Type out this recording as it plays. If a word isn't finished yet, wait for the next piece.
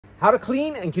how to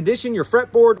clean and condition your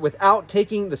fretboard without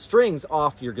taking the strings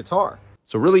off your guitar.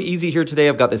 So really easy here today.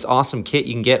 I've got this awesome kit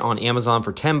you can get on Amazon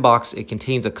for 10 bucks. It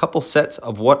contains a couple sets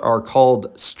of what are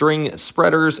called string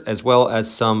spreaders, as well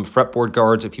as some fretboard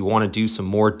guards if you want to do some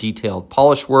more detailed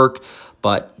polish work.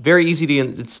 But very easy to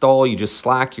install. You just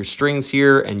slack your strings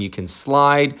here and you can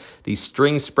slide these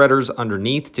string spreaders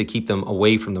underneath to keep them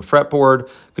away from the fretboard.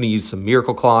 I'm going to use some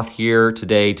Miracle Cloth here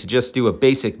today to just do a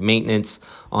basic maintenance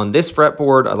on this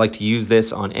fretboard. I like to use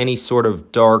this on any sort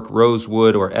of dark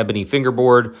rosewood or ebony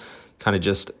fingerboard. Kind of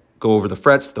just go over the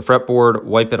frets, the fretboard,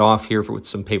 wipe it off here with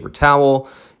some paper towel.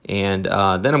 And then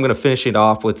I'm going to finish it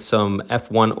off with some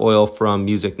F1 oil from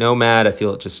Music Nomad. I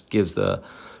feel it just gives the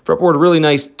fretboard a really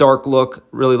nice dark look.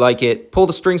 Really like it. Pull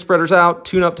the string spreaders out,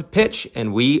 tune up to pitch,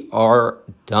 and we are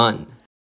done.